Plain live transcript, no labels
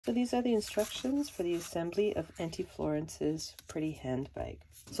So these are the instructions for the assembly of Auntie Florence's pretty handbag.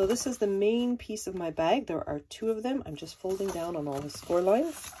 So this is the main piece of my bag. There are 2 of them. I'm just folding down on all the score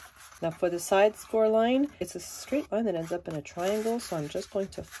lines. Now for the side score line, it's a straight line that ends up in a triangle. So I'm just going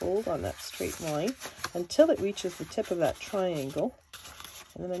to fold on that straight line until it reaches the tip of that triangle.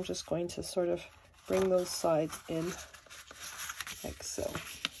 And then I'm just going to sort of bring those sides in like so.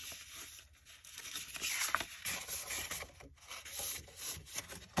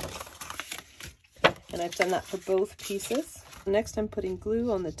 And I've done that for both pieces. Next, I'm putting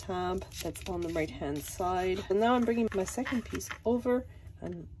glue on the tab that's on the right-hand side. And now I'm bringing my second piece over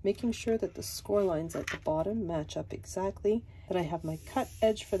and making sure that the score lines at the bottom match up exactly. That I have my cut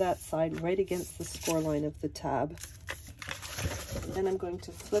edge for that side right against the score line of the tab. Then I'm going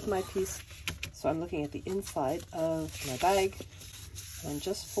to flip my piece so I'm looking at the inside of my bag. I'm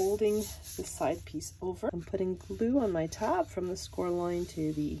just folding the side piece over. I'm putting glue on my tab from the score line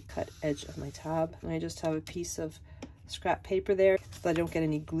to the cut edge of my tab. And I just have a piece of scrap paper there so I don't get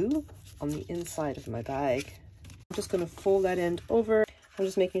any glue on the inside of my bag. I'm just going to fold that end over. I'm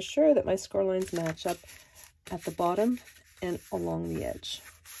just making sure that my score lines match up at the bottom and along the edge.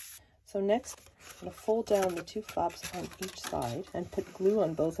 So next, I'm going to fold down the 2 flaps on each side and put glue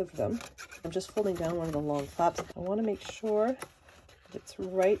on both of them. I'm just folding down one of the long flaps. I want to make sure it's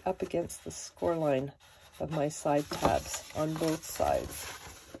right up against the score line of my side tabs on both sides.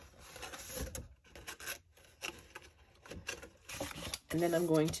 And then I'm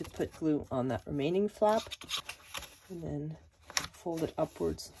going to put glue on that remaining flap and then fold it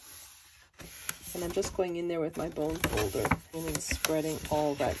upwards. And I'm just going in there with my bone folder and then spreading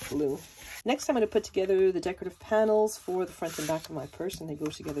all that glue. Next, I'm going to put together the decorative panels for the front and back of my purse, and they go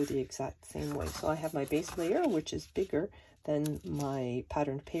together the exact same way. So I have my base layer, which is bigger than my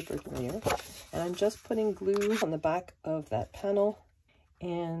patterned paper layer, and I'm just putting glue on the back of that panel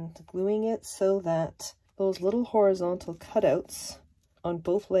and gluing it so that those little horizontal cutouts on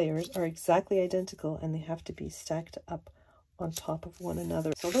both layers are exactly identical, and they have to be stacked up on top of one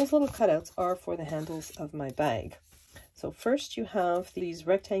another. So those little cutouts are for the handles of my bag. So first you have these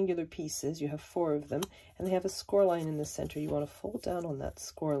rectangular pieces. You have 4 of them, and they have a score line in the center. You want to fold down on that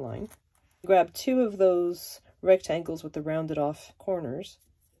score line. Grab 2 of those rectangles with the rounded off corners.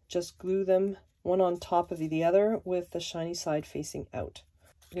 Just glue them one on top of the other with the shiny side facing out.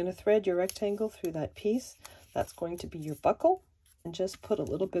 You're going to thread your rectangle through that piece. That's going to be your buckle. And just put a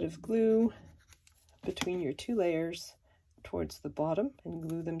little bit of glue between your 2 layers towards the bottom and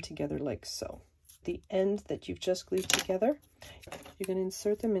glue them together like so. The end that you've just glued together, you're going to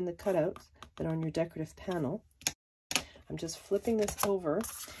insert them in the cutouts that are on your decorative panel. I'm just flipping this over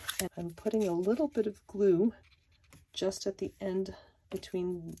and I'm putting a little bit of glue just at the end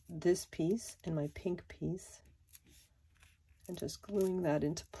between this piece and my pink piece and just gluing that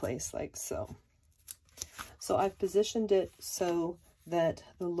into place like so. So I've positioned it so that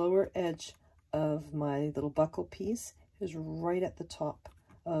the lower edge of my little buckle piece is right at the top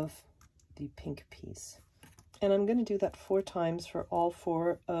of the pink piece. And I'm going to do that 4 times for all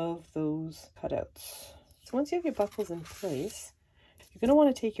 4 of those cutouts. So once you have your buckles in place, you're going to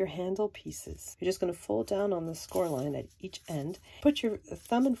want to take your handle pieces. You're just going to fold down on the score line at each end. Put your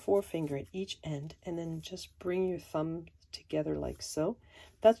thumb and forefinger at each end, and then just bring your thumb together like so.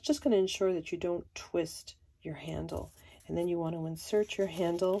 That's just going to ensure that you don't twist your handle. And then you want to insert your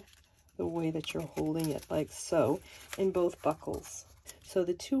handle the way that you're holding it like so in both buckles. So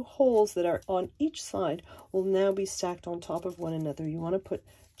the 2 holes that are on each side will now be stacked on top of one another. You want to put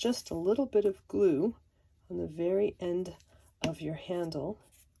just a little bit of glue on the very end of your handle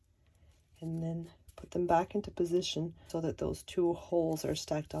and then put them back into position so that those 2 holes are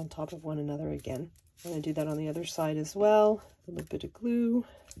stacked on top of one another again. I'm going to do that on the other side as well. A little bit of glue,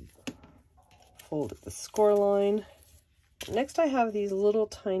 fold at the score line. Next I have these little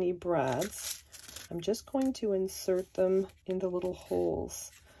tiny brads. I'm just going to insert them in the little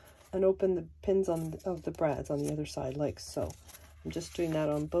holes and open the pins of the brads on the other side like so. I'm just doing that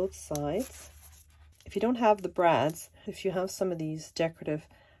on both sides. If you don't have the brads, if you have some of these decorative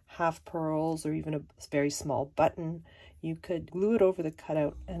half pearls or even a very small button, you could glue it over the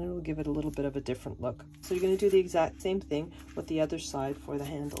cutout and it will give it a little bit of a different look. So you're going to do the exact same thing with the other side for the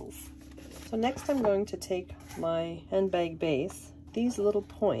handles. So next I'm going to take my handbag base. These little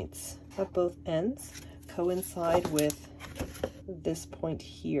points at both ends coincide with this point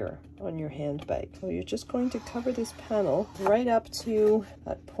here on your handbag. So you're just going to cover this panel right up to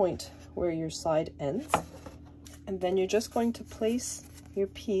that point where your side ends. And then you're just going to place your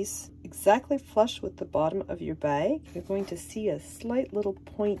piece exactly flush with the bottom of your bag. You're going to see a slight little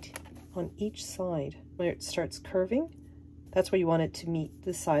point on each side where it starts curving. That's where you want it to meet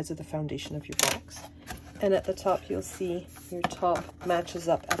the sides of the foundation of your box. And at the top, you'll see your top matches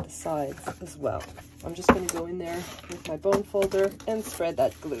up at the sides as well. I'm just going to go in there with my bone folder and spread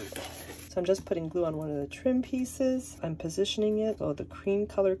that glue. So I'm just putting glue on one of the trim pieces. I'm positioning it so the cream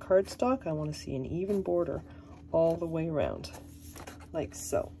color cardstock, I want to see an even border all the way around, like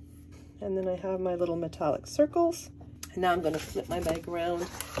so. And then I have my little metallic circles. And now I'm going to flip my bag around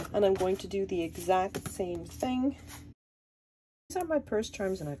and I'm going to do the exact same thing. These are my purse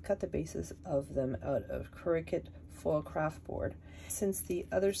charms and I've cut the bases of them out of Cricut foil craft board. Since the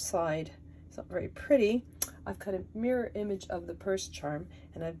other side is not very pretty, I've cut a mirror image of the purse charm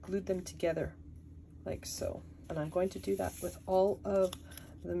and I've glued them together like so. And I'm going to do that with all of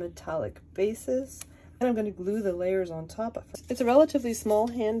the metallic bases. And I'm going to glue the layers on top of it. It's a relatively small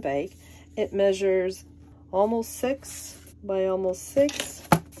handbag. It measures almost 6 by almost 6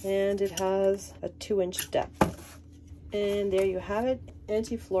 and it has a 2-inch depth. And there you have it,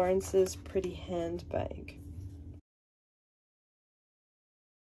 Auntie Florence's pretty handbag.